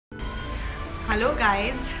Hello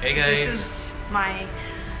guys. Hey guys. This is my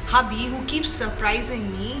hubby who keeps surprising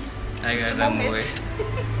me. Hi Mr. guys, I'm Mohit.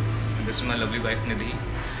 Mohit. This is my lovely wife Nidhi.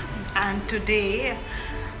 And today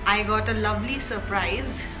I got a lovely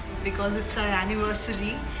surprise because it's our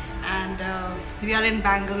anniversary and we are in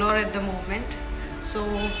Bangalore at the moment. So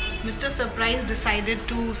Mr. Surprise decided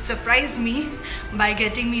to surprise me by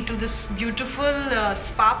getting me to this beautiful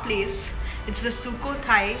spa place. It's the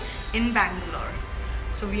SukhoThai in Bangalore.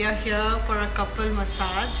 So we are here for a couple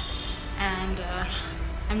massage and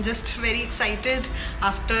I'm just very excited.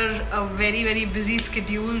 After a very busy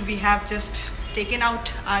schedule, we have just taken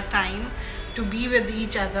out our time to be with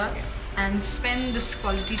each other and spend this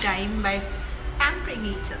quality time by pampering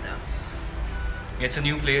each other. It's a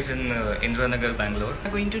new place in Indira Nagar, Bangalore.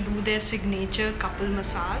 We're going to do their signature couple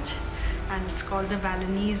massage and it's called the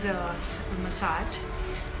Balinese massage,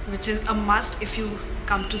 which is a must if you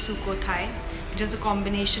come to SukhoThai. It is a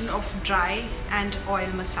combination of dry and oil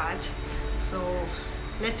massage. So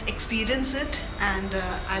let's experience it and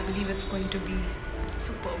I believe it's going to be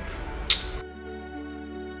superb.